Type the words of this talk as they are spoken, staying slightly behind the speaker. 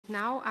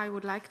now I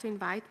would like to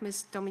invite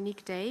Ms.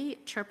 Dominique Day,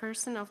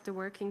 chairperson of the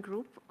Working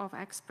Group of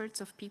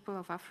Experts of People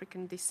of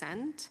African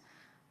Descent,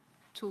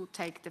 to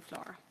take the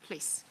floor.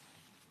 Please.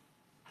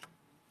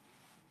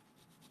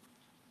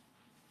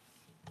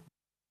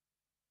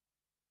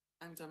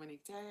 I'm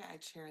Dominique Day. I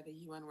chair the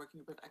UN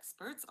Working Group of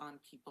Experts on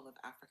People of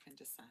African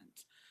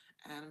Descent,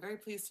 and I'm very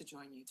pleased to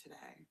join you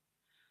today.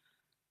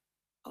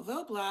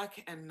 Although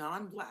Black and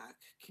non-Black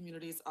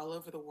communities all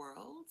over the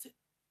world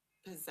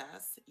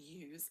possess,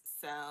 use,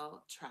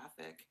 sell,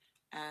 traffic,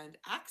 and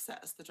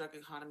access the drug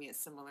economy at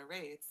similar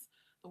rates,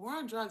 the war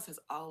on drugs has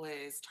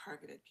always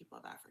targeted people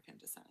of African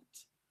descent.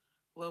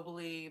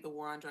 Globally, the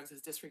war on drugs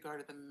has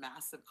disregarded the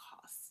massive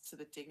costs to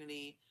the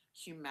dignity,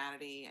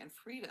 humanity, and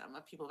freedom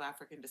of people of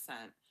African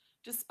descent,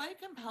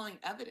 despite compelling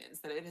evidence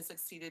that it has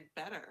succeeded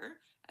better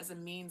as a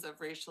means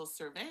of racial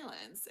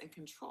surveillance and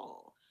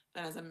control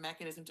than as a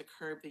mechanism to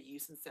curb the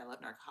use and sale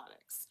of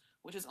narcotics,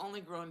 which has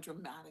only grown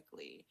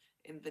dramatically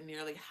in the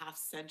nearly half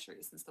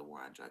century since the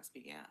war on drugs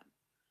began.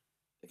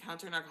 The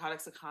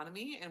counter-narcotics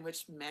economy, in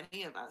which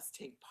many of us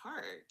take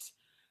part,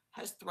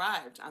 has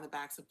thrived on the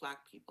backs of Black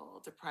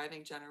people,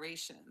 depriving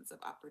generations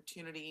of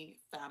opportunity,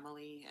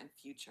 family, and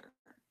future.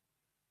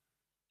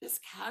 This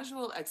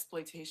casual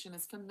exploitation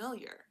is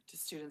familiar to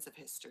students of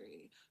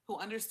history who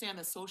understand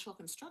the social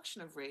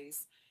construction of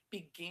race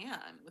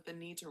began with the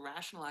need to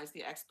rationalize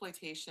the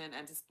exploitation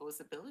and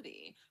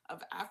disposability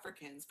of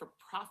Africans for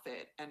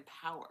profit and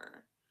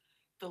power.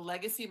 The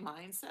legacy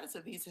mindsets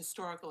of these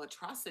historical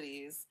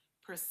atrocities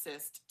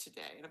persist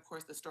today. And of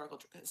course, the historical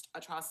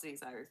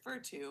atrocities I refer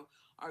to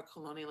are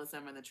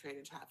colonialism and the trade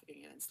and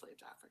trafficking in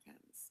enslaved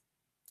Africans.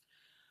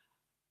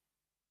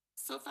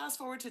 So fast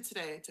forward to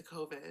today, to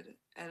COVID,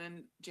 and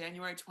in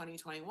January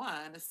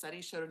 2021, a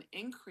study showed an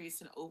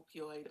increase in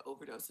opioid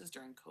overdoses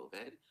during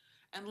COVID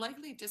and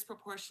likely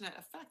disproportionate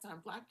effect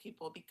on Black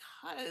people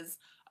because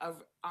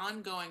of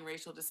ongoing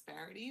racial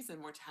disparities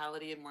in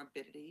mortality and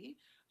morbidity,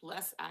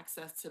 less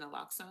access to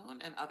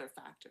naloxone, and other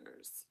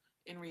factors.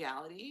 In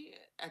reality,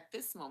 at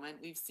this moment,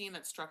 we've seen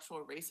that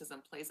structural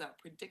racism plays out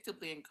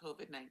predictably in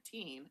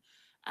COVID-19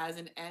 as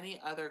in any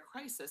other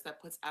crisis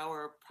that puts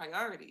our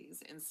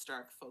priorities in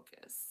stark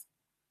focus.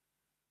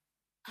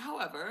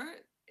 However,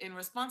 in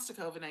response to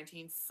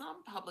COVID-19,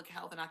 some public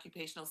health and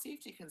occupational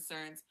safety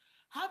concerns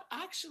have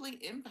actually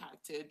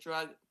impacted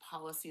drug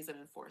policies and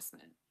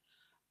enforcement.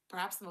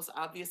 Perhaps the most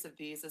obvious of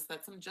these is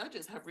that some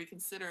judges have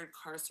reconsidered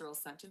carceral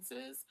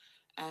sentences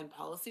and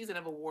policies and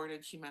have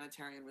awarded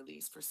humanitarian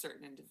release for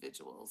certain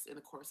individuals in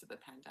the course of the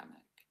pandemic.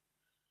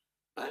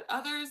 But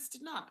others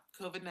did not.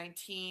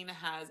 COVID-19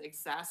 has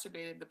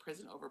exacerbated the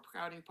prison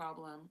overcrowding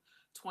problem.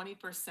 20%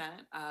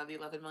 of the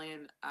 11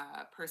 million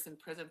person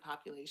prison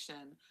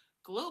population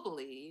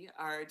globally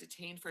are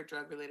detained for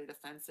drug-related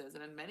offenses.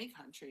 And in many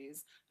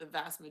countries, the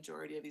vast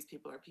majority of these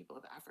people are people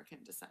of African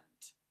descent.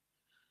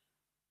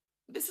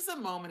 This is a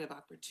moment of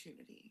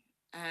opportunity,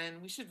 and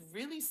we should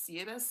really see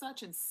it as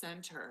such and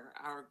center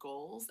our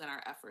goals and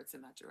our efforts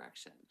in that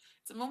direction.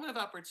 It's a moment of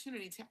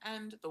opportunity to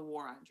end the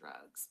war on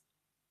drugs.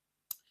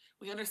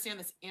 We understand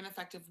this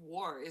ineffective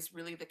war is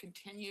really the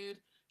continued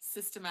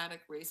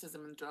systematic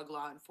racism in drug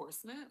law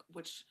enforcement,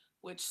 which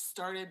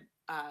started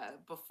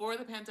before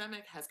the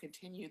pandemic, has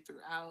continued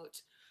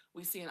throughout.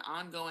 We see an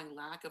ongoing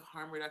lack of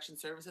harm reduction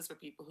services for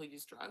people who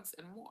use drugs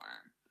and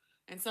more.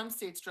 In some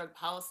states, drug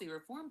policy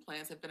reform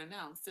plans have been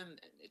announced in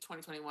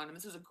 2021, and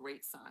this is a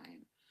great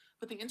sign.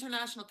 But the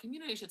international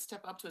community should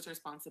step up to its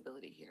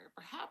responsibility here,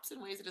 perhaps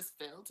in ways it has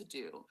failed to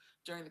do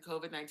during the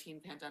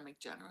COVID-19 pandemic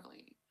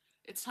generally.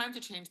 It's time to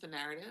change the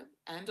narrative,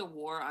 end a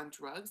war on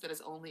drugs that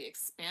has only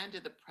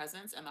expanded the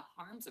presence and the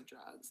harms of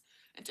drugs,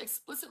 and to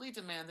explicitly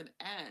demand an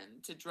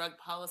end to drug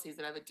policies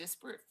that have a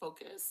disparate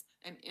focus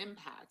and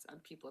impact on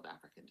people of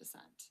African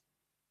descent.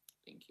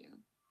 Thank you.